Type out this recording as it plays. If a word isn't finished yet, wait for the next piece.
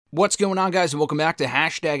What's going on, guys, and welcome back to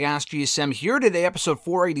 #AskGSM. Here today, episode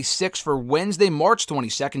 486 for Wednesday, March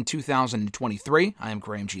 22nd, 2023. I am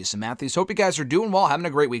Graham GSM Matthews. Hope you guys are doing well, having a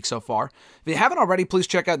great week so far. If you haven't already, please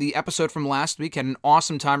check out the episode from last week. Had an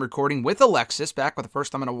awesome time recording with Alexis, back for the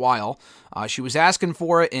first time in a while. She was asking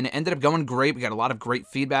for it, and it ended up going great. We got a lot of great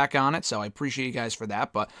feedback on it, so I appreciate you guys for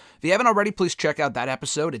that. But if you haven't already, please check out that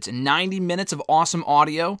episode. It's 90 minutes of awesome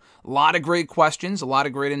audio, a lot of great questions, a lot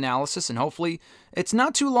of great analysis, and hopefully it's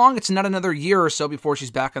not too long. It's not another year or so before she's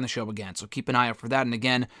back on the show again. So keep an eye out for that. And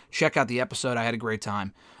again, check out the episode. I had a great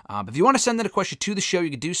time. But if you want to send in a question to the show, you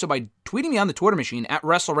can do so by tweeting me on the Twitter machine at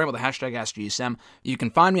WrestleRant with the hashtag AskGSM. You can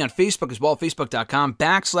find me on Facebook as well,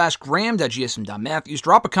 facebook.com/Graham.gsm.Matthews.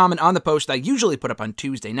 Drop a comment on the post I usually put up on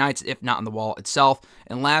Tuesday nights, if not on the wall itself.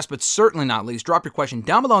 And last but certainly not least, drop your question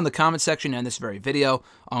down below in the comment section and this very video.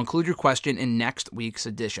 I'll include your question in next week's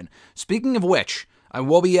edition. Speaking of which, I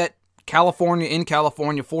will be at in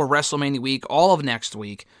California for WrestleMania week, all of next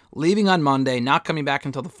week, leaving on Monday, not coming back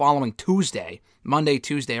until the following Tuesday, Monday,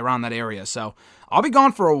 Tuesday, around that area. So I'll be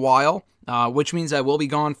gone for a while, which means I will be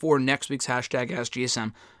gone for next week's hashtag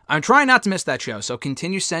AskGSM. I'm trying not to miss that show, so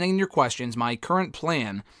continue sending in your questions. My current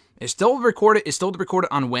plan is still to record it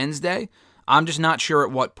on Wednesday. I'm just not sure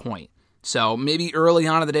at what point. So maybe early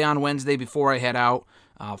on in the day on Wednesday before I head out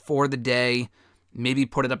for the day. Maybe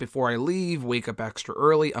put it up before I leave, wake up extra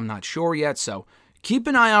early. I'm not sure yet, so keep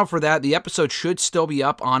an eye out for that. The episode should still be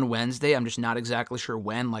up on Wednesday. I'm just not exactly sure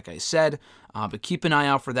when, like I said, but keep an eye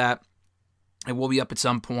out for that. It will be up at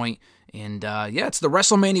some point. And yeah, it's the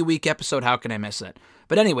WrestleMania week episode. How can I miss it?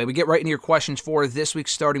 But anyway, we get right into your questions for this week,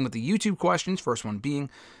 starting with the YouTube questions. First one being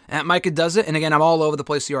at Micah Does It. And again, I'm all over the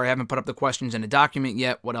place here. I haven't put up the questions in a document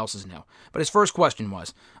yet. What else is new? But his first question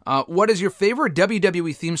was, what is your favorite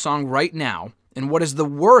WWE theme song right now? And what is the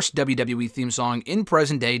worst WWE theme song in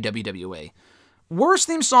present-day WWE? Worst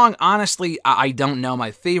theme song, honestly, I don't know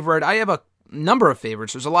my favorite. I have a number of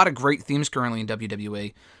favorites. There's a lot of great themes currently in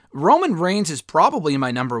WWE. Roman Reigns is probably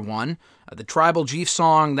my number one. The Tribal Chief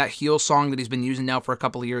song, that heel song that he's been using now for a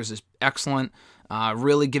couple of years, is excellent.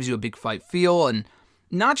 Really gives you a big fight feel, and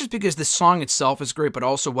not just because the song itself is great, but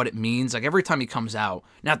also what it means. Like every time he comes out,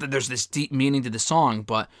 not that there's this deep meaning to the song,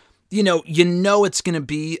 but you know it's going to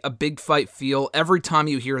be a big fight feel every time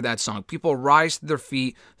you hear that song. People rise to their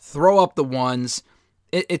feet, throw up the ones.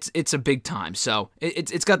 It's a big time. So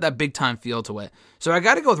it's got that big time feel to it. So I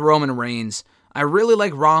got to go with Roman Reigns. I really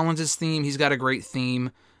like Rollins' theme. He's got a great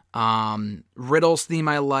theme. Riddle's theme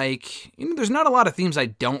I like. There's not a lot of themes I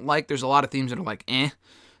don't like. There's a lot of themes that are like, eh.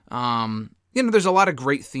 There's a lot of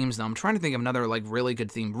great themes, though. I'm trying to think of another, really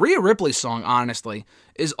good theme. Rhea Ripley's song, honestly,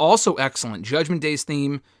 is also excellent. Judgment Day's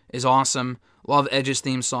theme is awesome. Love Edge's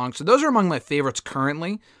theme song. So those are among my favorites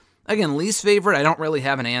currently. Again, least favorite, I don't really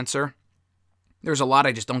have an answer. There's a lot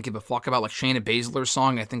I just don't give a fuck about, like Shayna Baszler's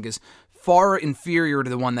song, I think is far inferior to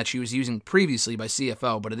the one that she was using previously by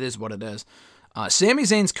CFO, but it is what it is. Sami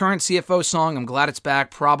Zayn's current CFO song, I'm glad it's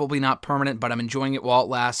back. Probably not permanent, but I'm enjoying it while it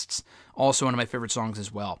lasts. Also one of my favorite songs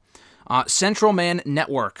as well. Central Man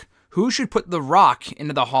Network. Who should put The Rock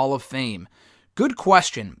into the Hall of Fame? Good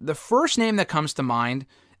question. The first name that comes to mind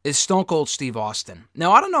is Stone Cold Steve Austin.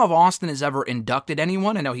 Now, I don't know if Austin has ever inducted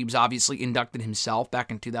anyone. I know he was obviously inducted himself back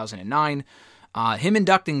in 2009. Him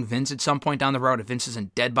inducting Vince at some point down the road, if Vince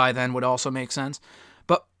isn't dead by then, would also make sense.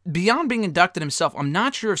 But beyond being inducted himself, I'm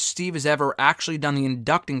not sure if Steve has ever actually done the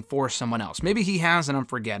inducting for someone else. Maybe he has and I'm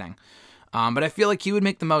forgetting. But I feel like he would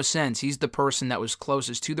make the most sense. He's the person that was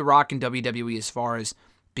closest to The Rock in WWE as far as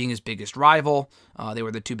being his biggest rival. They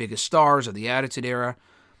were the two biggest stars of the Attitude Era.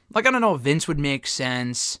 I don't know if Vince would make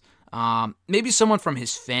sense. Maybe someone from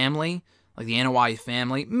his family, like the Anoa'i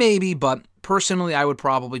family. Maybe, but personally, I would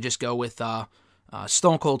probably just go with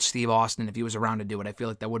Stone Cold Steve Austin if he was around to do it. I feel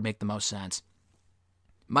like that would make the most sense.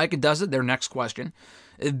 Micah Does It, their next question.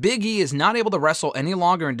 If Big E is not able to wrestle any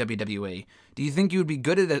longer in WWE, do you think you would be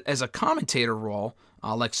good at it as a commentator role,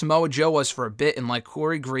 like Samoa Joe was for a bit and like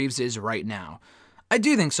Corey Graves is right now? I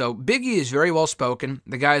do think so. Big E is very well spoken.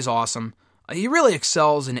 The guy is awesome. He really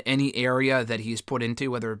excels in any area that he's put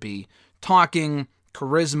into, whether it be talking,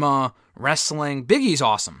 charisma, wrestling. Big E's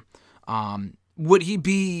awesome. Would he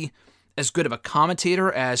be as good of a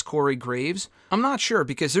commentator as Corey Graves? I'm not sure,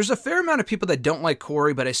 because there's a fair amount of people that don't like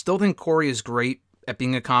Corey, but I still think Corey is great at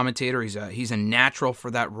being a commentator. He's a natural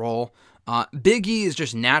for that role. Big E is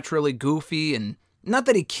just naturally goofy, and not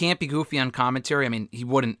that he can't be goofy on commentary. I mean, he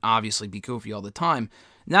wouldn't obviously be goofy all the time.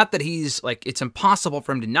 Not that he's, it's impossible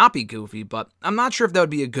for him to not be goofy, but I'm not sure if that would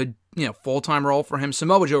be a good full-time role for him.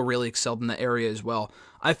 Samoa Joe really excelled in the area as well.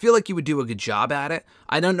 I feel like he would do a good job at it.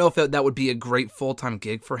 I don't know if that would be a great full-time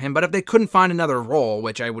gig for him, but if they couldn't find another role,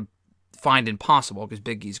 which I would find impossible because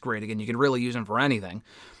Big E's great, again, you can really use him for anything,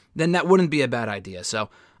 then that wouldn't be a bad idea. So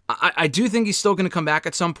I do think he's still going to come back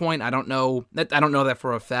at some point. I don't know that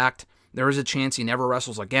for a fact. There is a chance he never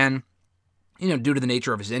wrestles again, due to the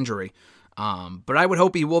nature of his injury. But I would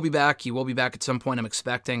hope he will be back. He will be back at some point, I'm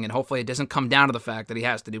expecting, and hopefully it doesn't come down to the fact that he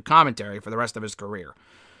has to do commentary for the rest of his career.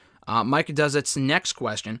 Mike does its next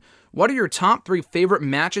question. What are your top 3 favorite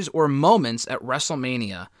matches or moments at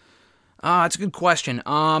WrestleMania? It's a good question.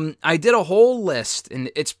 I did a whole list,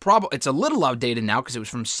 and it's a little outdated now because it was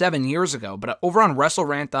from 7 years ago, but over on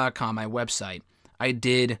WrestleRant.com, my website, I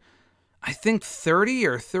did, I think, 30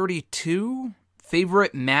 or 32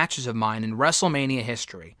 favorite matches of mine in WrestleMania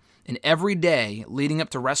history. And every day leading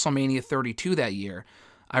up to WrestleMania 32 that year,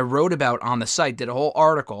 I wrote about on the site, did a whole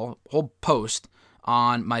article, whole post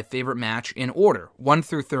on my favorite match in order, 1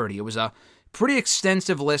 through 30. It was a pretty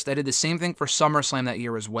extensive list. I did the same thing for SummerSlam that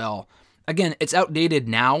year as well. Again, it's outdated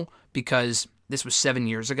now because this was 7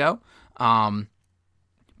 years ago. But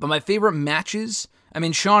my favorite matches,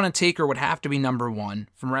 Shawn and Taker would have to be number 1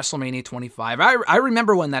 from WrestleMania 25. I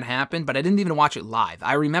remember when that happened, but I didn't even watch it live.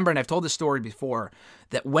 I remember, and I've told this story before,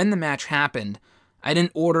 that when the match happened, I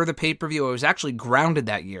didn't order the pay-per-view. I was actually grounded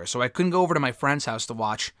that year, so I couldn't go over to my friend's house to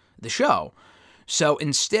watch the show. So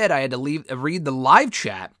instead, I had to read the live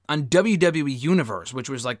chat on WWE Universe, which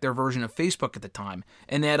was like their version of Facebook at the time.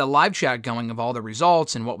 And they had a live chat going of all the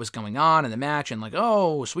results and what was going on in the match and like,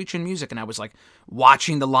 oh, Sweet Chin Music. And I was like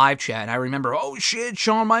watching the live chat. And I remember, oh shit,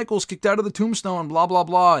 Shawn Michaels kicked out of the tombstone, blah, blah,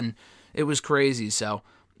 blah. And it was crazy. So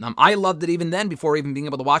I loved it even then before even being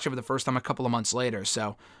able to watch it for the first time a couple of months later.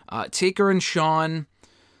 So Taker and Shawn,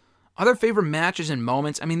 other favorite matches and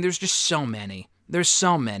moments. There's just so many. There's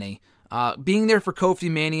so many. Being there for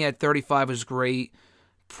Kofi Mania at 35 was great.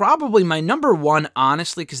 Probably my number 1,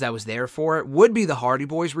 honestly, because I was there for it, would be the Hardy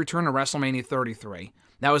Boys return to WrestleMania 33.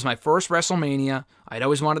 That was my first WrestleMania. I'd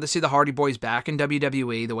always wanted to see the Hardy Boys back in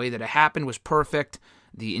WWE. The way that it happened was perfect.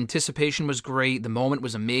 The anticipation was great. The moment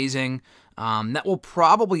was amazing. That will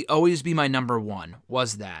probably always be my number 1,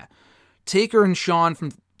 was that. Taker and Shawn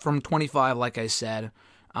from 25, like I said.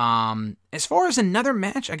 As far as another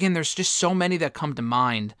match, again, there's just so many that come to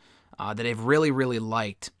mind that I've really, really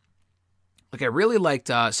liked. Like, I really liked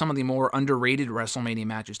some of the more underrated WrestleMania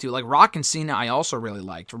matches, too. Like, Rock and Cena, I also really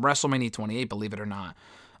liked, from WrestleMania 28, believe it or not.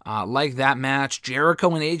 Like that match.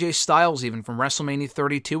 Jericho and AJ Styles, even, from WrestleMania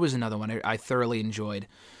 32, was another one I thoroughly enjoyed.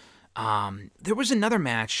 There was another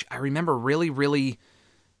match I remember really, really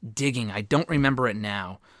digging. I don't remember it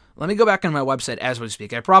now. Let me go back on my website as we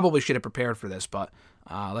speak. I probably should have prepared for this, but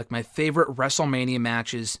like my favorite WrestleMania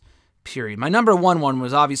matches, period. My number 1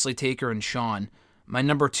 was obviously Taker and Shawn. My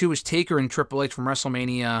number 2 is Taker and Triple H from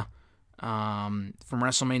WrestleMania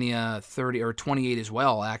 30 or 28 as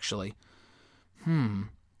well, actually.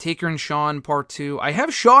 Taker and Shawn Part 2. I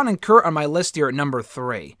have Shawn and Kurt on my list here at number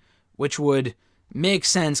 3, which would make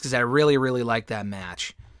sense because I really, really like that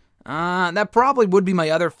match. That probably would be my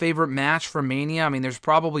other favorite match for Mania. There's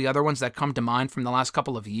probably other ones that come to mind from the last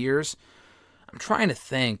couple of years. I'm trying to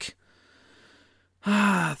think.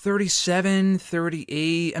 37,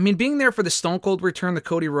 38. Being there for the Stone Cold return, the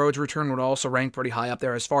Cody Rhodes return would also rank pretty high up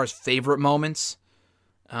there as far as favorite moments.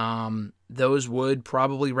 Those would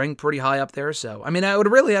probably rank pretty high up there. So, I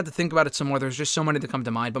would really have to think about it some more. There's just so many that come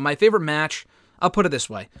to mind. But my favorite match, I'll put it this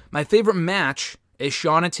way. My favorite match is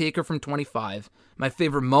Shawn and Taker from 25. My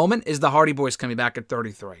favorite moment is the Hardy Boys coming back at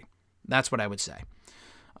 33. That's what I would say.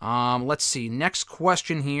 Let's see. Next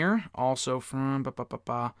question here. Also from...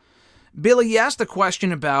 Billy asked a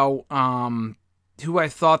question about who I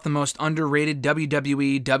thought the most underrated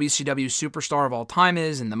WWE, WCW superstar of all time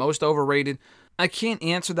is and the most overrated. I can't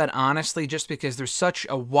answer that honestly just because there's such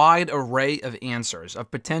a wide array of answers,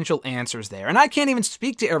 of potential answers there. And I can't even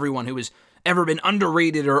speak to everyone who has ever been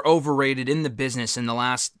underrated or overrated in the business in the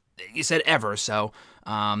last, you said ever, so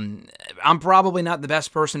I'm probably not the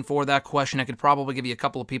best person for that question. I could probably give you a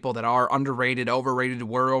couple of people that are underrated, overrated,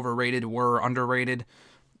 were underrated.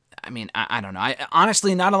 I don't know.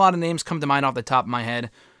 Honestly, not a lot of names come to mind off the top of my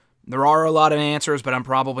head. There are a lot of answers, but I'm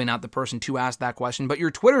probably not the person to ask that question. But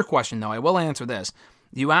your Twitter question, though, I will answer this.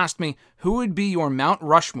 You asked me, who would be your Mount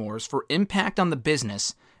Rushmores for impact on the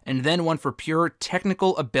business, and then one for pure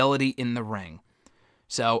technical ability in the ring?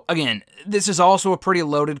 So, again, this is also a pretty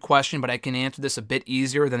loaded question, but I can answer this a bit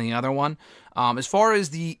easier than the other one. As far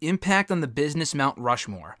as the impact on the business Mount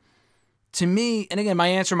Rushmore, to me, and again, my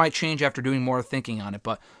answer might change after doing more thinking on it,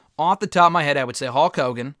 but off the top of my head, I would say Hulk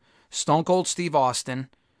Hogan, Stone Cold Steve Austin,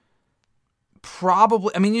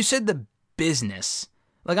 probably, I mean, you said the business.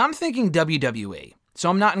 Like, I'm thinking WWE. So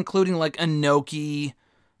I'm not including, like, Inoki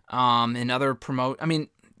and other I mean,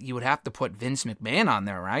 you would have to put Vince McMahon on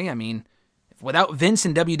there, right? I mean, without Vince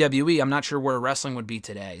and WWE, I'm not sure where wrestling would be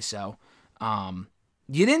today. So,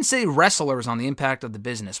 you didn't say wrestlers on the impact of the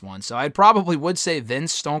business one. So I probably would say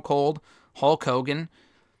Vince, Stone Cold, Hulk Hogan,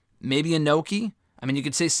 maybe Inoki. I mean, you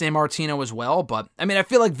could say San Martino as well, but I mean, I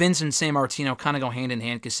feel like Vince and San Martino kind of go hand in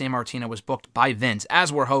hand because San Martino was booked by Vince,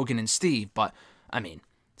 as were Hogan and Steve. But I mean,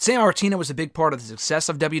 San Martino was a big part of the success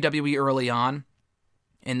of WWE early on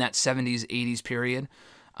in that 70s, 80s period.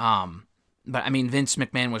 But I mean, Vince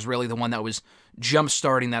McMahon was really the one that was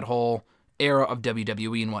jump-starting that whole era of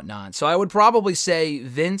WWE and whatnot. So I would probably say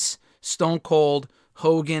Vince, Stone Cold,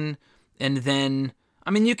 Hogan, and then,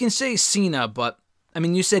 I mean, you can say Cena, but I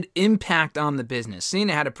mean, you said impact on the business.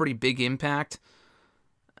 Cena had a pretty big impact.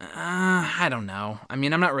 I don't know. I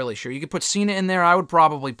mean, I'm not really sure. You could put Cena in there. I would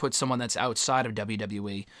probably put someone that's outside of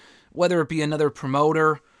WWE, whether it be another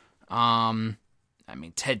promoter. I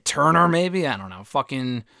mean, Ted Turner, maybe. I don't know.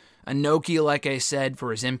 Fucking Inoki, like I said,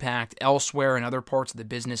 for his impact elsewhere in other parts of the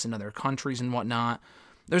business in other countries and whatnot.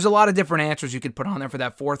 There's a lot of different answers you could put on there for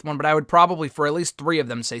that fourth one, but I would probably, for at least three of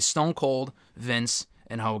them, say Stone Cold, Vince,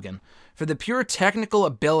 and Hogan. For the pure technical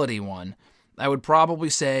ability one, I would probably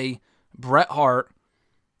say Bret Hart,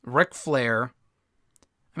 Ric Flair.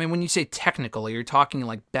 I mean, when you say technically, you're talking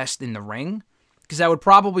like best in the ring? Because I would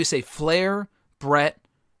probably say Flair, Bret,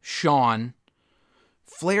 Shawn.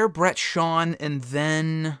 Flair, Bret, Shawn, and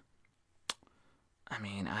then, I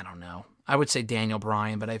mean, I don't know. I would say Daniel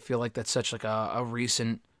Bryan, but I feel like that's such like a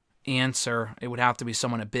recent answer. It would have to be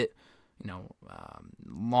someone a bit,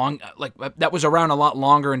 long, like that was around a lot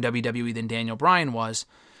longer in WWE than Daniel Bryan was.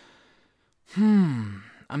 I'm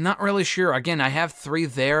not really sure. Again, I have three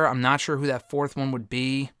there. I'm not sure who that fourth one would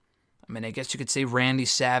be. I mean, I guess you could say Randy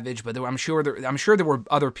Savage, but I'm sure there were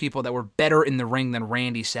other people that were better in the ring than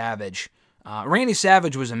Randy Savage. Randy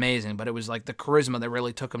Savage was amazing, but it was like the charisma that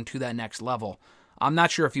really took him to that next level. I'm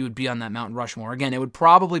not sure if he would be on that Mount Rushmore. Again, it would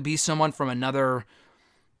probably be someone from another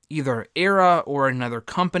either era or another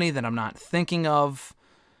company that I'm not thinking of.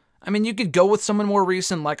 I mean, you could go with someone more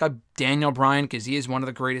recent like a Daniel Bryan because he is one of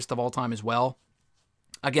the greatest of all time as well.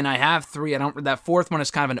 Again, I have three. That fourth one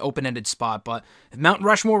is kind of an open-ended spot, but if Mount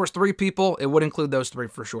Rushmore was three people, it would include those three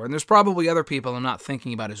for sure. And there's probably other people I'm not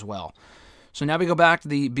thinking about as well. So now we go back to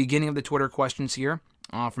the beginning of the Twitter questions here.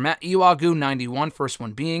 From @Iwagu91, first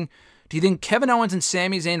one being, do you think Kevin Owens and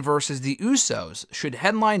Sami Zayn versus the Usos should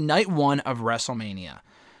headline night one of WrestleMania?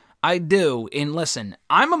 I do, and listen,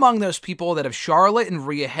 I'm among those people that have Charlotte and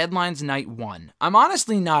Rhea headlines night one. I'm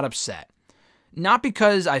honestly not upset. Not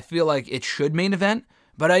because I feel like it should main event,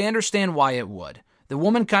 but I understand why it would. The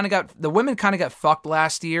women kind of got fucked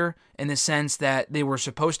last year in the sense that they were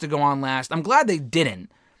supposed to go on last. I'm glad they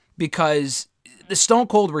didn't, because the Stone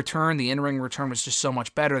Cold return, the in-ring return, was just so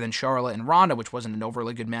much better than Charlotte and Ronda, which wasn't an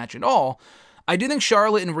overly good match at all. I do think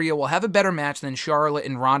Charlotte and Rhea will have a better match than Charlotte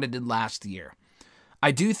and Ronda did last year. I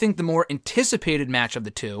do think the more anticipated match of the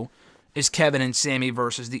two is Kevin and Sami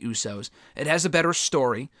versus the Usos. It has a better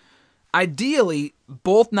story. Ideally,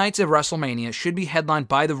 both nights of WrestleMania should be headlined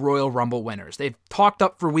by the Royal Rumble winners. They've talked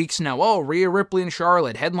up for weeks now, oh, Rhea Ripley and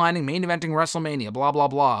Charlotte headlining, main eventing WrestleMania, blah, blah,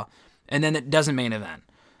 blah. And then it doesn't main event.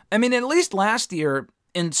 I mean, at least last year,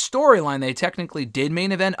 in storyline, they technically did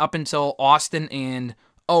main event up until Austin and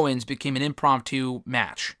Owens became an impromptu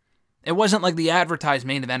match. It wasn't like the advertised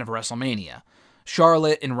main event of WrestleMania.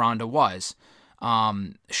 Charlotte and Ronda was.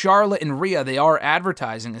 Charlotte and Rhea, they are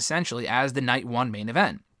advertising essentially as the night one main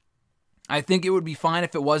event. I think it would be fine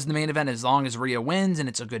if it was the main event as long as Rhea wins and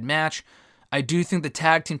it's a good match. I do think the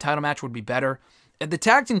tag team title match would be better. If the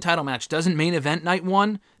tag team title match doesn't main event night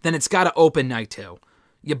one, then it's got to open night two.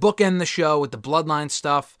 You bookend the show with the Bloodline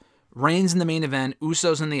stuff, Reigns in the main event,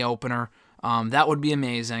 Usos in the opener. That would be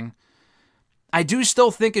amazing. I do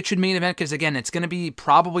still think it should main event because, again, it's going to be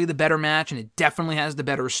probably the better match and it definitely has the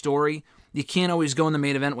better story. You can't always go in the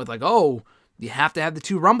main event with like, oh, you have to have the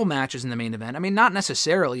two Rumble matches in the main event. I mean, not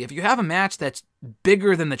necessarily. If you have a match that's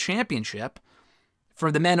bigger than the championship for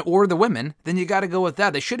the men or the women, then you got to go with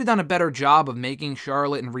that. They should have done a better job of making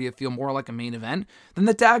Charlotte and Rhea feel more like a main event than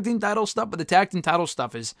the tag team title stuff, but the tag team title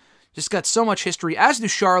stuff is just got so much history, as do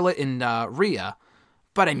Charlotte and Rhea.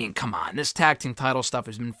 But I mean, come on, this tag team title stuff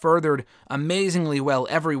has been furthered amazingly well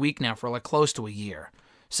every week now for like close to a year.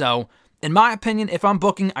 So, in my opinion, if I'm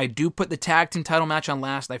booking, I do put the tag team title match on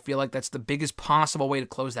last. I feel like that's the biggest possible way to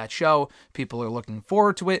close that show. People are looking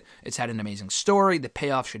forward to it. It's had an amazing story. The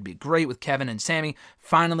payoff should be great with Kevin and Sami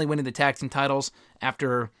finally winning the tag team titles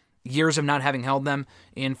after years of not having held them,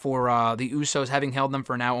 and for the Usos having held them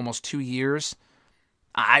for now almost 2 years.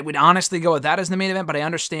 I would honestly go with that as the main event, but I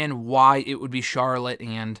understand why it would be Charlotte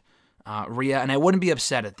and Rhea, and I wouldn't be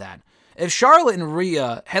upset at that. If Charlotte and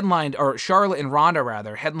Rhea headlined, or Charlotte and Ronda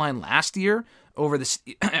rather, headlined last year over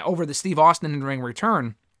the Steve Austin in-ring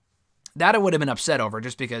return, that I would have been upset over,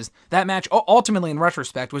 just because that match, ultimately in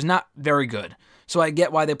retrospect, was not very good. So I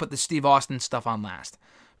get why they put the Steve Austin stuff on last.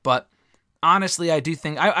 But honestly, I do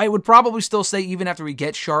think, I would probably still say, even after we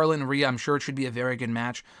get Charlotte and Rhea, I'm sure it should be a very good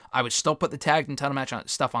match. I would still put the tag team title match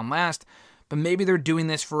stuff on last, but maybe they're doing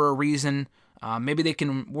this for a reason. Maybe they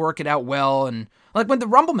can work it out well. And like with the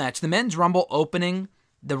Rumble match, the men's Rumble opening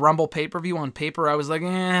the Rumble pay-per-view on paper, I was like,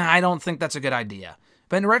 I don't think that's a good idea.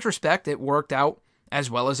 But in retrospect, it worked out as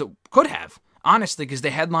well as it could have, honestly, because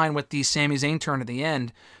they headline with the Sami Zayn turn at the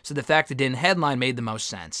end, so the fact it didn't headline made the most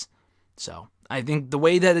sense. So I think the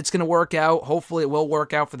way that it's going to work out, hopefully it will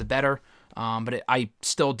work out for the better, but I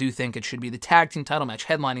still do think it should be the tag team title match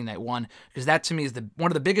headlining night one, because that to me is one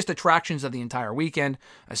of the biggest attractions of the entire weekend,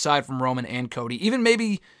 aside from Roman and Cody,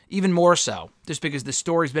 maybe even more so, just because the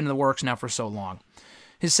story's been in the works now for so long.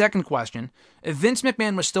 His second question, if Vince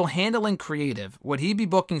McMahon was still handling creative, would he be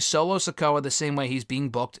booking Solo Sikoa the same way he's being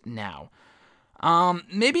booked now?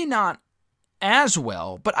 Maybe not as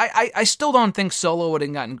well, but I still don't think Solo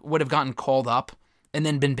would have gotten called up and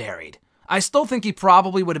then been buried. I still think he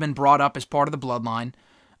probably would have been brought up as part of the bloodline.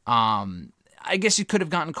 I guess he could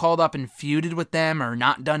have gotten called up and feuded with them or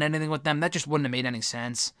not done anything with them. That just wouldn't have made any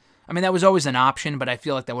sense. I mean, that was always an option, but I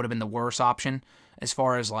feel like that would have been the worst option as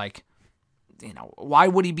far as like, why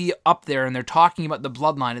would he be up there and they're talking about the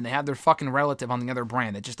bloodline and they have their fucking relative on the other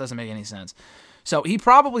brand? That just doesn't make any sense. So he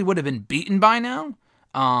probably would have been beaten by now.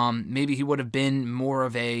 Maybe he would have been more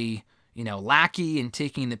of a, lackey and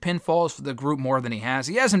taking the pinfalls for the group more than he has.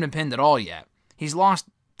 He hasn't been pinned at all yet. He's lost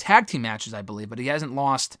tag team matches, I believe, but he hasn't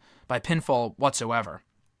lost by pinfall whatsoever.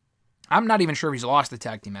 I'm not even sure if he's lost the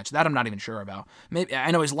tag team match. That I'm not even sure about. Maybe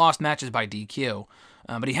I know he's lost matches by DQ,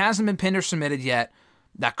 but he hasn't been pinned or submitted yet.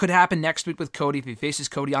 That could happen next week with Cody if he faces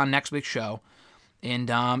Cody on next week's show.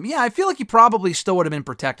 And, I feel like he probably still would have been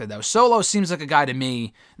protected, though. Solo seems like a guy to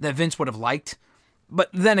me that Vince would have liked. But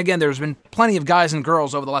then again, there's been plenty of guys and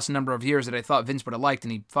girls over the last number of years that I thought Vince would have liked,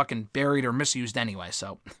 and he fucking buried or misused anyway,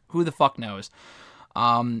 so who the fuck knows?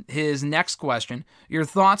 His next question, your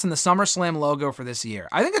thoughts on the SummerSlam logo for this year?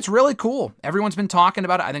 I think it's really cool. Everyone's been talking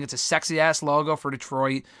about it. I think it's a sexy-ass logo for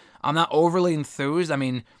Detroit. I'm not overly enthused. I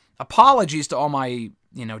mean, apologies to all my,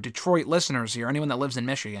 Detroit listeners here, anyone that lives in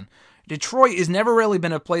Michigan. Detroit has never really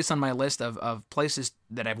been a place on my list of places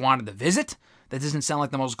that I've wanted to visit. That doesn't sound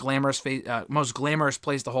like the most glamorous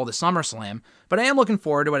place to hold a SummerSlam, but I am looking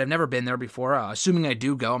forward to it. I've never been there before, assuming I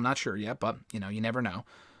do go. I'm not sure yet, but, you never know.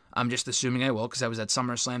 I'm just assuming I will because I was at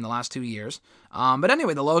SummerSlam the last 2 years. But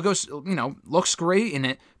anyway, the logo, looks great, and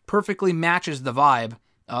it perfectly matches the vibe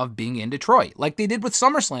of being in Detroit, like they did with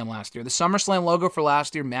SummerSlam last year. The SummerSlam logo for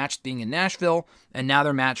last year matched being in Nashville, and now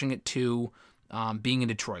they're matching it to being in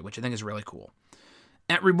Detroit, which I think is really cool.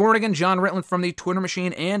 At Reborn Again, John Ritland from the Twitter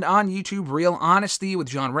machine and on YouTube, Real Honesty with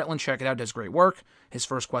John Ritland. Check it out, does great work. His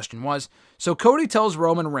first question was, so Cody tells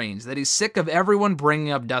Roman Reigns that he's sick of everyone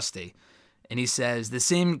bringing up Dusty. And he says, the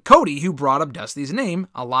same Cody who brought up Dusty's name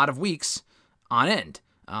a lot of weeks on end.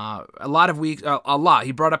 A lot.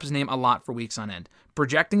 He brought up his name a lot for weeks on end.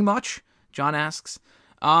 Projecting much? John asks.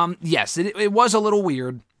 Yes, it was a little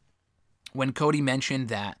weird when Cody mentioned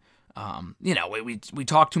that, we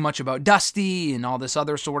talk too much about Dusty and all this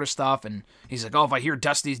other sort of stuff. And he's like, if I hear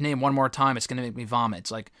Dusty's name one more time, it's going to make me vomit.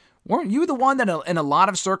 It's like, weren't you the one that in a lot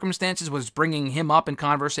of circumstances was bringing him up in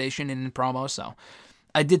conversation and in promo? So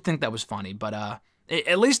I did think that was funny, but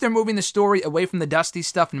at least they're moving the story away from the Dusty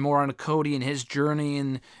stuff and more on Cody and his journey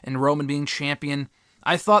and Roman being champion.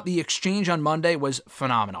 I thought the exchange on Monday was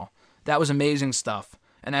phenomenal. That was amazing stuff.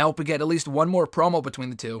 And I hope we get at least one more promo between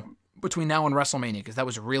the two, between now and WrestleMania, because that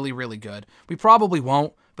was really, really good. We probably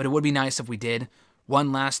won't, but it would be nice if we did.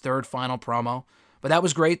 One last, third, final promo. But that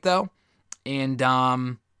was great, though. And,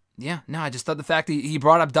 I just thought the fact that he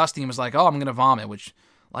brought up Dusty and was like, I'm going to vomit, which,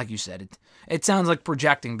 like you said, it sounds like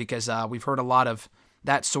projecting, because we've heard a lot of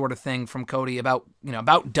that sort of thing from Cody about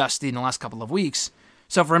Dusty in the last couple of weeks.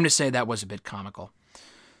 So for him to say that was a bit comical.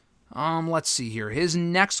 Let's see here. His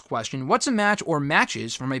next question, what's a match or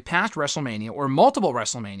matches from a past WrestleMania or multiple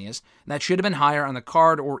WrestleManias that should have been higher on the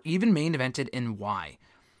card or even main evented, and why?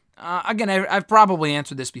 Again, I've probably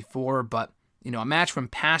answered this before, but, a match from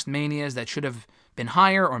past Manias that should have been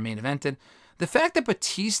higher or main evented. The fact that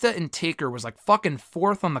Batista and Taker was like fucking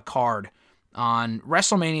fourth on the card on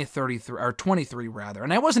WrestleMania 33 or 23 rather.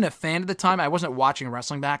 And I wasn't a fan at the time. I wasn't watching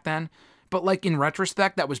wrestling back then. But like in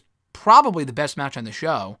retrospect, that was probably the best match on the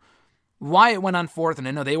show. Wyatt went on fourth, and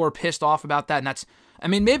I know they were pissed off about that. And that's, I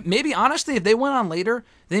mean, maybe honestly, if they went on later,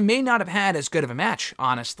 they may not have had as good of a match,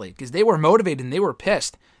 honestly, because they were motivated and they were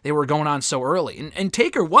pissed they were going on so early. And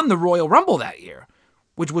Taker won the Royal Rumble that year,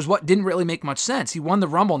 which was what didn't really make much sense. He won the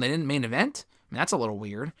Rumble and they didn't main event. I mean, that's a little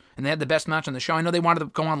weird. And they had the best match on the show. I know they wanted to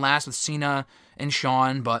go on last with Cena and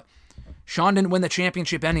Shawn, but Shawn didn't win the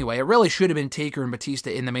championship anyway. It really should have been Taker and Batista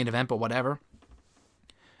in the main event, but whatever.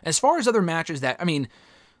 As far as other matches that, I mean,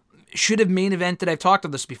 should have main evented, I've talked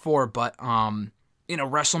about this before, but,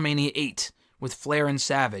 WrestleMania 8 with Flair and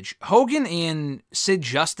Savage. Hogan and Sid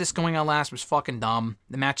Justice going on last was fucking dumb.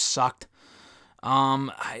 The match sucked.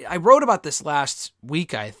 I wrote about this last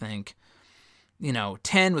week, I think.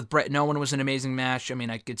 10 with Bret and Owen was an amazing match. I mean,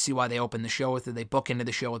 I could see why they opened the show with it. They bookended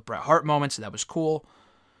the show with Bret Hart moments, so that was cool.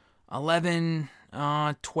 11,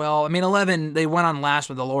 12. I mean, 11, they went on last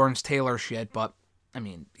with the Lawrence Taylor shit, but, I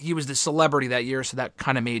mean, he was the celebrity that year, so that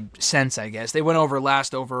kind of made sense, I guess. They went on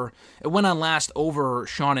last over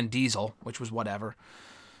Shawn and Diesel, which was whatever.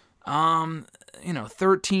 13,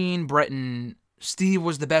 Bret and Steve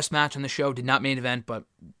was the best match on the show. Did not main event, but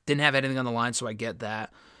didn't have anything on the line, so I get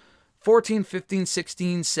that. 14, 15,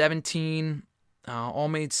 16, 17, all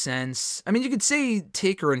made sense. I mean, you could say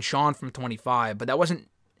Taker and Shawn from 25, but that wasn't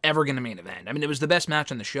ever going to main event. I mean, it was the best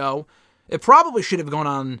match on the show. It probably should have gone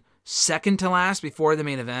on second to last before the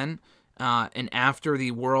main event, and after the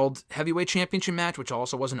World Heavyweight Championship match, which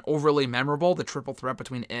also wasn't overly memorable, the triple threat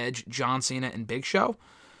between Edge, John Cena, and Big Show.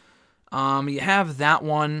 You have that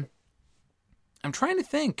one. I'm trying to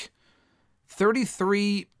think.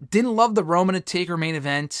 33, didn't love the Roman and Taker main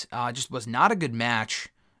event. Just was not a good match,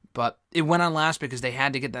 but it went on last because they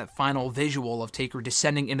had to get that final visual of Taker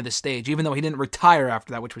descending into the stage, even though he didn't retire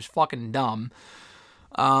after that, which was fucking dumb.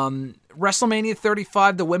 WrestleMania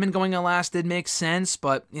 35, the women going on last did make sense,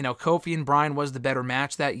 but, Kofi and Bryan was the better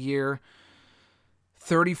match that year.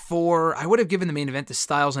 34, I would have given the main event to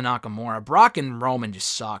Styles and Nakamura. Brock and Roman just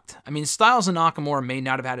sucked. I mean, Styles and Nakamura may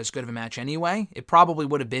not have had as good of a match anyway. It probably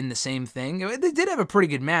would have been the same thing. They did have a pretty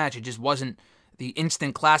good match. It just wasn't the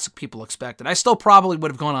instant classic people expected. I still probably would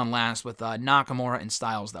have gone on last with Nakamura and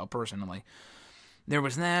Styles, though, personally. There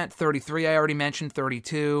was that. 33, I already mentioned.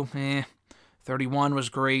 32, 31 was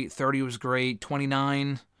great. 30 was great.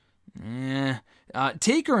 29,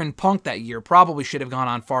 Taker and Punk that year probably should have gone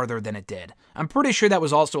on farther than it did. I'm pretty sure that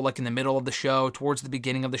was also like in the middle of the show, towards the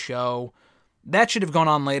beginning of the show. That should have gone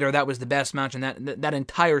on later. That was the best match in that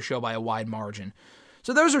entire show by a wide margin.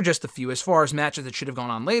 So those are just a few as far as matches that should have gone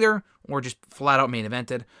on later or just flat out main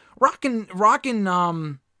evented. Rockin'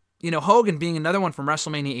 Hogan being another one from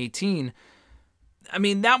WrestleMania 18. I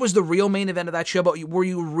mean, that was the real main event of that show, but were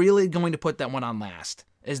you really going to put that one on last,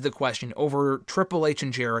 is the question, over Triple H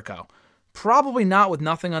and Jericho? Probably not, with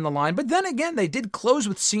nothing on the line. But then again, they did close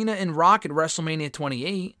with Cena and Rock at WrestleMania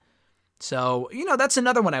 28. So, that's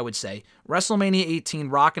another one I would say. WrestleMania 18,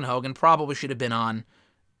 Rock and Hogan probably should have been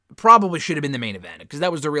the main event, because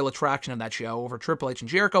that was the real attraction of that show over Triple H and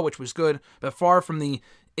Jericho, which was good, but far from the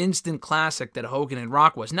instant classic that Hogan and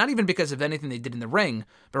Rock was. Not even because of anything they did in the ring,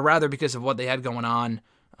 but rather because of what they had going on,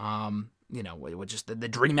 with just the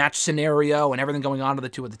dream match scenario and everything going on to the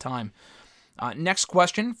two at the time. Next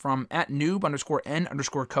question from @noob_n_co.tv.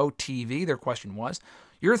 Their question was,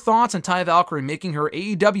 your thoughts on Taya Valkyrie making her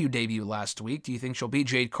AEW debut last week? Do you think she'll beat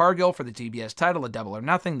Jade Cargill for the TBS title at Double or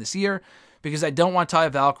Nothing this year? Because I don't want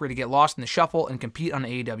Taya Valkyrie to get lost in the shuffle and compete on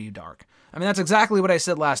AEW Dark. I mean, that's exactly what I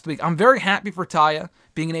said last week. I'm very happy for Taya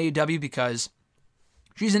being in AEW because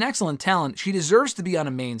she's an excellent talent. She deserves to be on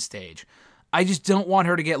a main stage. I just don't want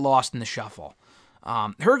her to get lost in the shuffle.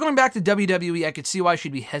 Her going back to WWE, I could see why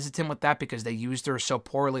she'd be hesitant with that because they used her so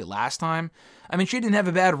poorly last time. I mean, she didn't have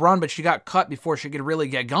a bad run, but she got cut before she could really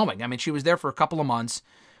get going. I mean, she was there for a couple of months.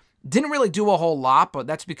 Didn't really do a whole lot, but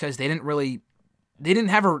that's because they didn't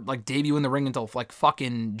have her like debut in the ring until like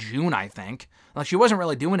fucking June, I think. Like, she wasn't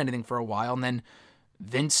really doing anything for a while, and then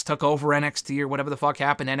Vince took over NXT or whatever the fuck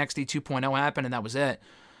happened. NXT 2.0 happened, and that was it.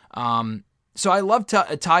 So I love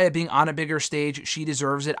Taya being on a bigger stage. She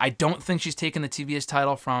deserves it. I don't think she's taken the TBS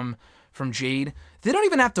title from Jade. They don't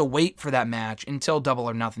even have to wait for that match until Double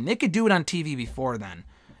or Nothing. They could do it on TV before then.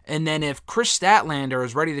 And then if Chris Statlander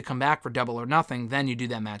is ready to come back for Double or Nothing, then you do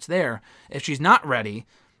that match there. If she's not ready,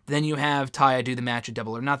 then you have Taya do the match at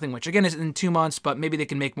Double or Nothing, which again is in 2 months, but maybe they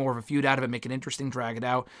can make more of a feud out of it, make it interesting, drag it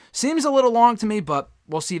out. Seems a little long to me, but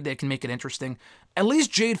we'll see if they can make it interesting. At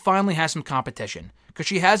least Jade finally has some competition, because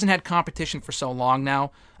she hasn't had competition for so long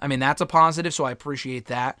now. I mean, that's a positive, so I appreciate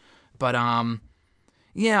that. But,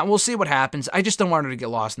 yeah, we'll see what happens. I just don't want her to get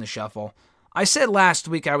lost in the shuffle. I said last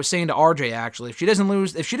week, I was saying to RJ, actually, if she doesn't win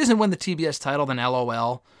the TBS title, then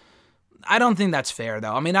LOL. I don't think that's fair,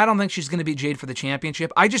 though. I mean, I don't think she's going to beat Jade for the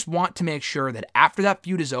championship. I just want to make sure that after that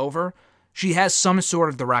feud is over, she has some sort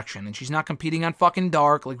of direction, and she's not competing on fucking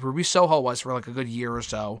Dark like Ruby Soho was for like a good year or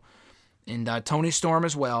so, and Toni Storm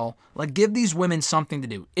as well. Like, give these women something to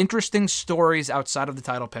do. Interesting stories outside of the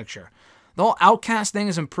title picture. The whole Outcast thing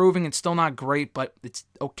is improving. It's still not great, but it's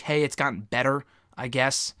okay. It's gotten better, I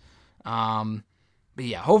guess. But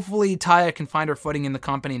yeah, hopefully Taya can find her footing in the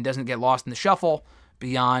company and doesn't get lost in the shuffle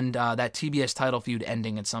beyond that TBS title feud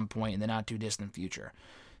ending at some point in the not-too-distant future.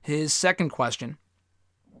 His second question.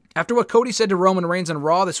 After what Cody said to Roman Reigns on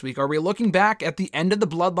Raw this week, are we looking back at the end of the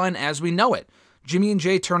bloodline as we know it? Jimmy and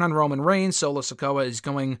Jay turn on Roman Reigns, Solo Sikoa is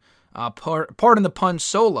going, pardon the pun,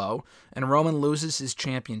 solo, and Roman loses his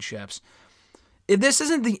championships. If this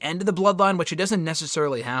isn't the end of the bloodline, which it doesn't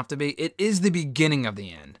necessarily have to be, it is the beginning of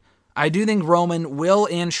the end. I do think Roman will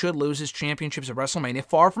and should lose his championships at WrestleMania,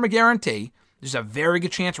 far from a guarantee. There's a very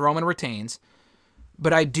good chance Roman retains.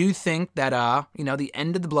 But I do think that, the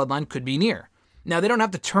end of the bloodline could be near. Now, they don't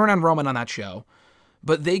have to turn on Roman on that show,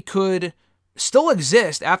 but they could still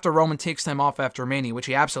exist after Roman takes time off after Mania, which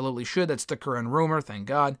he absolutely should. That's the current rumor, thank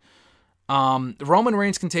God. Roman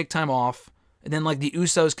Reigns can take time off, and then, like, the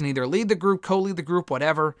Usos can either lead the group, co-lead the group,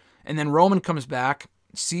 whatever, and then Roman comes back,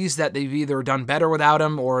 sees that they've either done better without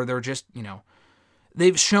him, or they're just,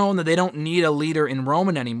 they've shown that they don't need a leader in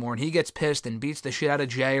Roman anymore, and he gets pissed and beats the shit out of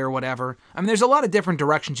Jay or whatever. I mean, there's a lot of different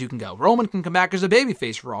directions you can go. Roman can come back as a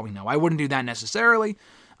babyface for all we know. I wouldn't do that necessarily,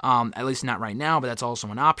 at least not right now, but that's also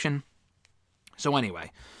an option. So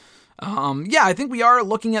anyway, I think we are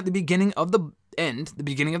looking at the beginning of the end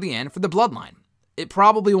for the bloodline. It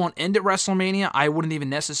probably won't end at WrestleMania. I wouldn't even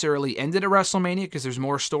necessarily end it at WrestleMania because there's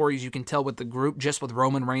more stories you can tell with the group just with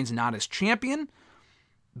Roman Reigns not as champion.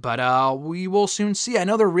 But we will soon see. I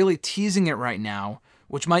know they're really teasing it right now,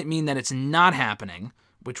 which might mean that it's not happening,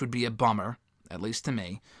 which would be a bummer, at least to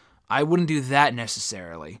me. I wouldn't do that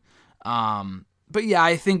necessarily. But yeah,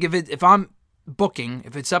 I think if I'm booking,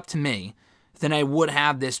 if it's up to me, then I would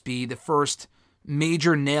have this be the first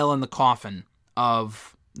major nail in the coffin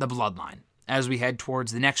of the bloodline as we head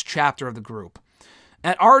towards the next chapter of the group.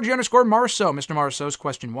 At RG_Marceau, Mr. Marceau's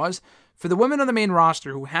question was, for the women on the main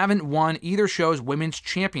roster who haven't won either show's women's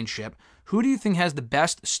championship, who do you think has the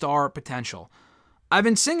best star potential? I've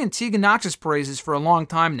been singing Tegan Nox's praises for a long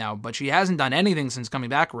time now, but she hasn't done anything since coming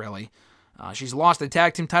back, really. She's lost a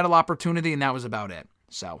tag team title opportunity, and that was about it.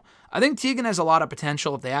 So, I think Tegan has a lot of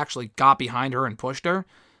potential if they actually got behind her and pushed her.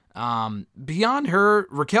 Beyond her,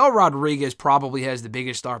 Raquel Rodriguez probably has the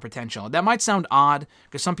biggest star potential. That might sound odd,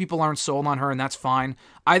 because some people aren't sold on her, and that's fine.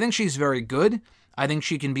 I think she's very good. I think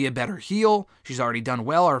she can be a better heel. She's already done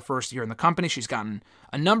well her first year in the company. She's gotten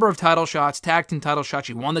a number of title shots, tag team title shots.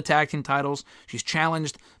 She won the tag team titles. She's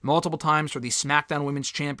challenged multiple times for the SmackDown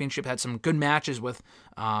Women's Championship. Had some good matches with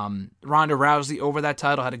Ronda Rousey over that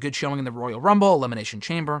title. Had a good showing in the Royal Rumble, Elimination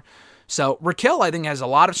Chamber. So Raquel, I think, has a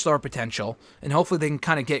lot of star potential, and hopefully they can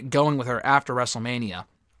kind of get going with her after WrestleMania.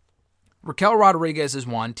 Raquel Rodriguez is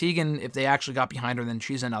one. Tegan, if they actually got behind her, then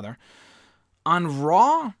she's another. On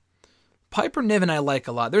Raw, Piper Niven I like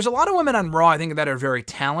a lot. There's a lot of women on Raw I think that are very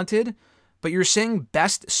talented, but you're saying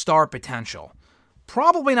best star potential.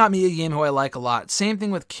 Probably not Mia Yim, who I like a lot. Same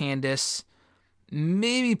thing with Candice.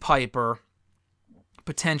 Maybe Piper.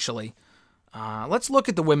 Potentially. Let's look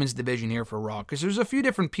at the women's division here for Raw, because there's a few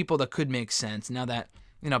different people that could make sense now that,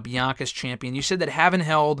 Bianca's champion. You said that haven't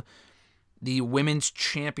held the women's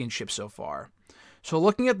championship so far. So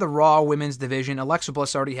looking at the Raw women's division, Alexa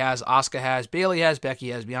Bliss already has, Asuka has, Bayley has, Becky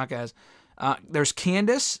has, Bianca has. There's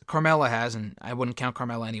Candice, Carmella has, and I wouldn't count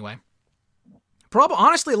Carmella anyway.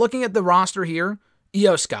 Honestly, looking at the roster here,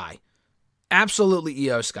 Io Sky. Absolutely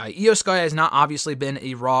Io Sky. Io Sky has not obviously been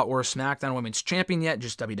a Raw or a SmackDown Women's Champion yet,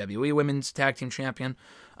 just WWE Women's Tag Team Champion.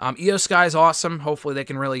 Io Sky is awesome. Hopefully they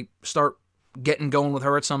can really start getting going with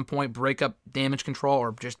her at some point, break up Damage Control,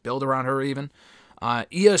 or just build around her even.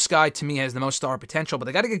 Io Sky, to me, has the most star potential, but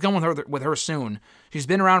they got to get going with her soon. She's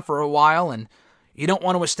been around for a while, and you don't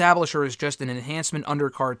want to establish her as just an enhancement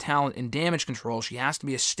undercard talent in Damage Control. She has to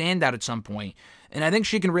be a standout at some point, and I think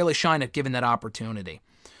she can really shine if given that opportunity.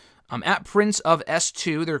 At Prince of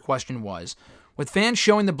S2, their question was, with fans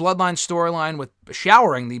showing the Bloodline storyline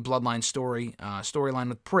showering the Bloodline storyline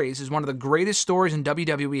with praise is one of the greatest stories in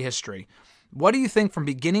WWE history. What do you think from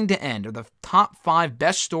beginning to end are the top 5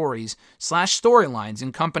 best stories / storylines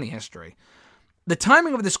in company history? The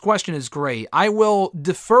timing of this question is great. I will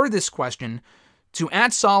defer this question to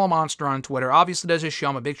 @Solomonster on Twitter. Obviously does his show.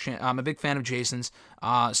 I'm a big fan of Jason's.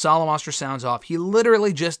 Solomonster sounds off. He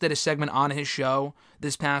literally just did a segment on his show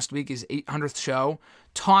this past week, his 800th show,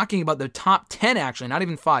 talking about the top 10, actually, not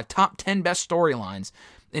even 5, top 10 best storylines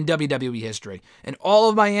in WWE history. And all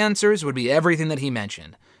of my answers would be everything that he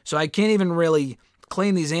mentioned. So I can't even really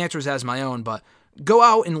claim these answers as my own, but go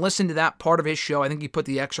out and listen to that part of his show. I think he put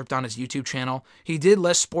the excerpt on his YouTube channel. He did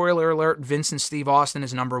list, spoiler alert, Vince and Steve Austin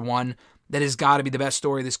as number 1. That has got to be the best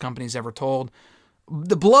story this company's ever told.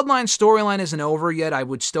 The Bloodline storyline isn't over yet. I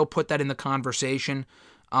would still put that in the conversation.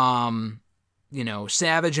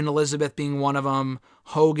 Savage and Elizabeth being one of them.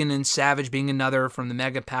 Hogan and Savage being another from the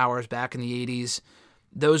Mega Powers back in the 80s.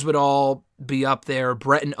 Those would all be up there.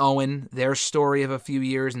 Brett and Owen, their story of a few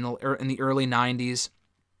years in the early 90s.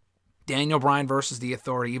 Daniel Bryan versus The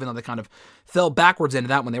Authority, even though they kind of fell backwards into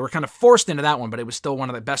that one. They were kind of forced into that one, but it was still one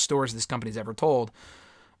of the best stories this company's ever told.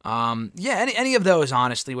 Any of those,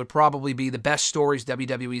 honestly, would probably be the best stories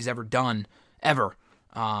WWE's ever done, ever.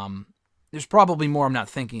 There's probably more I'm not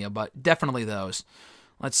thinking of, but definitely those.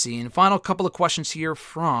 Let's see. And final couple of questions here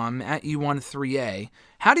from @U13A.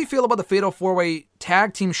 How do you feel about the Fatal 4-Way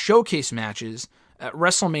Tag Team Showcase matches at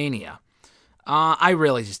WrestleMania? I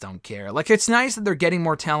really just don't care. Like, it's nice that they're getting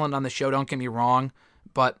more talent on the show, don't get me wrong,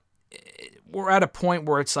 but we're at a point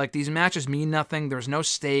where it's like these matches mean nothing. There's no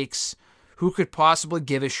stakes. Who could possibly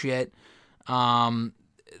give a shit?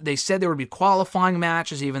 They said there would be qualifying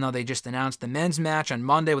matches, even though they just announced the men's match on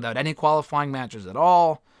Monday without any qualifying matches at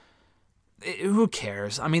all. Who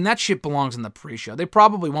cares? I mean, that shit belongs in the pre-show. They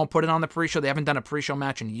probably won't put it on the pre-show. They haven't done a pre-show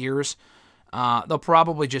match in years. They'll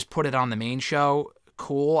probably just put it on the main show.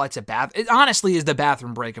 Cool. It honestly is the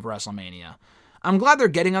bathroom break of WrestleMania. I'm glad they're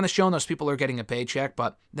getting on the show and those people are getting a paycheck,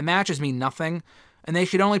 but the matches mean nothing. And they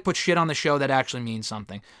should only put shit on the show that actually means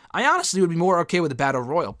something. I honestly would be more okay with a Battle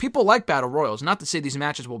Royal. People like Battle Royals. Not to say these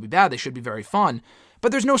matches will be bad. They should be very fun.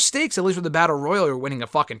 But there's no stakes, at least with the Battle Royal. You're winning a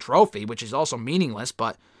fucking trophy, which is also meaningless.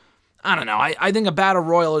 But I don't know. I think a Battle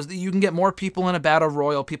Royal is that you can get more people in a Battle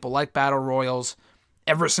Royal. People like Battle Royals.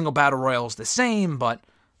 Every single Battle Royal is the same, but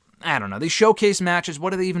I don't know. These showcase matches,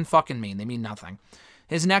 what do they even fucking mean? They mean nothing.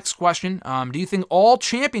 His next question, do you think all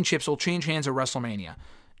championships will change hands at WrestleMania?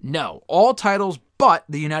 No. All titles but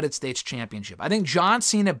the United States Championship. I think John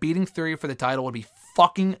Cena beating Theory for the title would be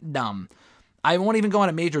fucking dumb. I won't even go on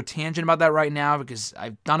a major tangent about that right now because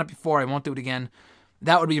I've done it before. I won't do it again.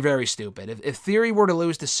 That would be very stupid. If Theory were to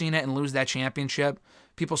lose to Cena and lose that championship,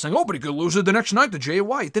 people saying, oh, but he could lose it the next night to Jay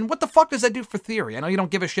White, then what the fuck does that do for Theory? I know you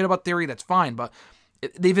don't give a shit about Theory, that's fine, but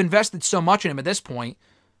they've invested so much in him at this point.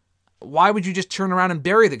 Why would you just turn around and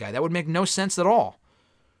bury the guy? That would make no sense at all.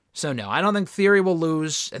 So no, I don't think Theory will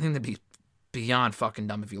lose. I think that'd be beyond fucking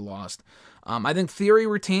dumb if he lost. I think Theory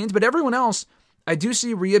retains, but everyone else, I do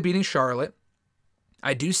see Rhea beating Charlotte.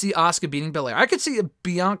 I do see Asuka beating Belair. I could see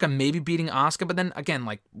Bianca maybe beating Asuka, but then again,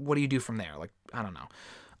 like, what do you do from there? Like, I don't know.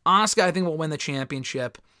 Asuka, I think, will win the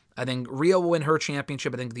championship. I think Rhea will win her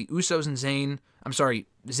championship. I think the Usos and Zayn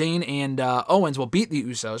and Owens will beat the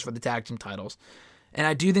Usos for the tag team titles. And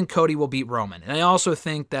I do think Cody will beat Roman. And I also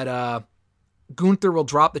think that Gunther will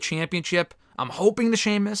drop the championship. I'm hoping to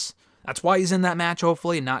Sheamus. That's why he's in that match,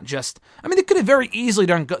 hopefully, not just... I mean, they could have very easily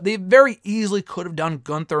done Gunther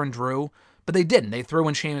and Drew, but they didn't. They threw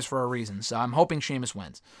in Sheamus for a reason, so I'm hoping Sheamus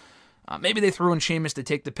wins. Maybe they threw in Sheamus to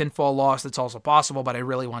take the pinfall loss. That's also possible, but I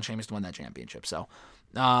really want Sheamus to win that championship. So,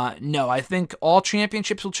 no, I think all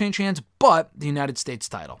championships will change hands, but the United States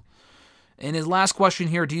title. And his last question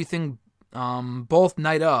here, do you think both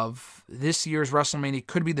night of this year's WrestleMania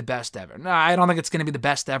could be the best ever? No, I don't think it's going to be the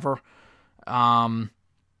best ever.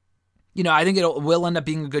 I think it will end up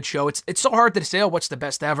being a good show. It's so hard to say, what's the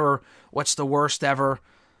best ever? What's the worst ever?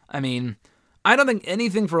 I mean, I don't think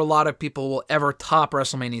anything for a lot of people will ever top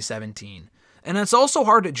WrestleMania 17. And it's also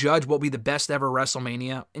hard to judge what will be the best ever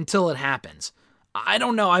WrestleMania until it happens. I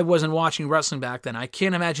don't know. I wasn't watching wrestling back then. I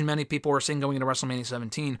can't imagine many people were saying going into WrestleMania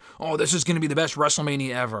 17, oh, this is going to be the best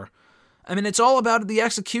WrestleMania ever. I mean, it's all about the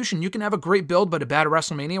execution. You can have a great build, but a bad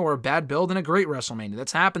WrestleMania, or a bad build and a great WrestleMania.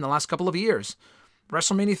 That's happened the last couple of years.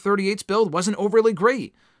 WrestleMania 38's build wasn't overly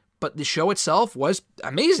great, but the show itself was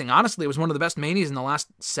amazing. Honestly, it was one of the best Manias in the last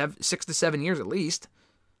 6 to 7 years at least.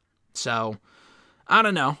 So, I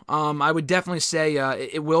don't know. I would definitely say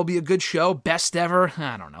it will be a good show. Best ever?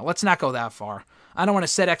 I don't know. Let's not go that far. I don't want to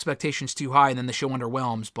set expectations too high and then the show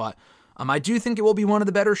underwhelms, but I do think it will be one of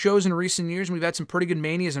the better shows in recent years, and we've had some pretty good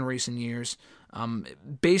Manias in recent years.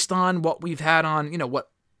 Based on what we've had on,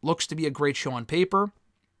 what looks to be a great show on paper.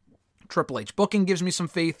 Triple H booking gives me some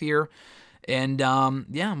faith here. And,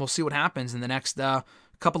 we'll see what happens in the next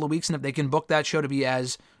couple of weeks, and if they can book that show to be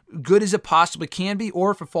as good as it possibly can be,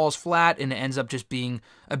 or if it falls flat and it ends up just being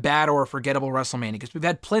a bad or a forgettable WrestleMania, because we've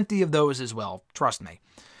had plenty of those as well, trust me.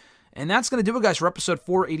 And that's going to do it, guys, for episode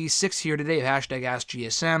 486 here today of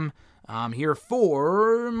 #AskGSM. Here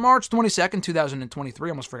for March 22nd, 2023.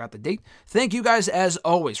 Almost forgot the date. Thank you guys, as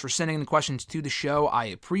always, for sending in questions to the show. I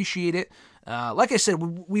appreciate it. Like I said,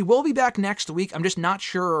 we will be back next week. I'm just not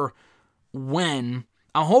sure when.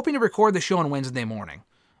 I'm hoping to record the show on Wednesday morning.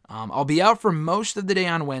 I'll be out for most of the day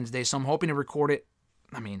on Wednesday, so I'm hoping to record it.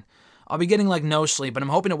 I mean, I'll be getting like no sleep, but I'm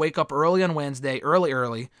hoping to wake up early on Wednesday,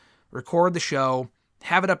 early, record the show,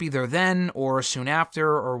 have it up either then or soon after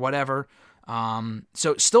or whatever.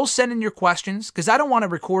 So still send in your questions, because I don't want to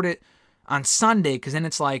record it on Sunday, because then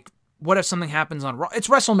it's like, what if something happens on Raw? It's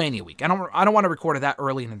WrestleMania week. I don't want to record it that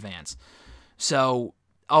early in advance. So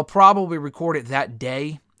I'll probably record it that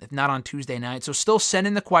day, if not on Tuesday night. So still send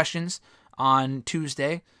in the questions on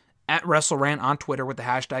Tuesday at WrestleRant on Twitter with the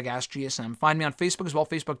hashtag AskGSM. Find me on Facebook as well,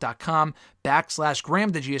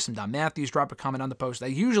 facebook.com/Graham.GSM.Matthews. Drop a comment on the post I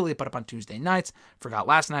usually put up on Tuesday nights. Forgot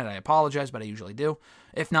last night, I apologize, but I usually do.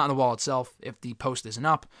 If not on the wall itself, if the post isn't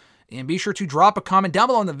up. And be sure to drop a comment down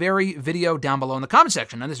below in the very video, down below in the comment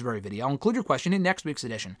section on this very video. I'll include your question in next week's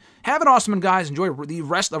edition. Have an awesome one, guys. Enjoy the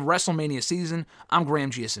rest of WrestleMania season. I'm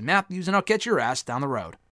Graham GSM Matthews, and I'll catch your ass down the road.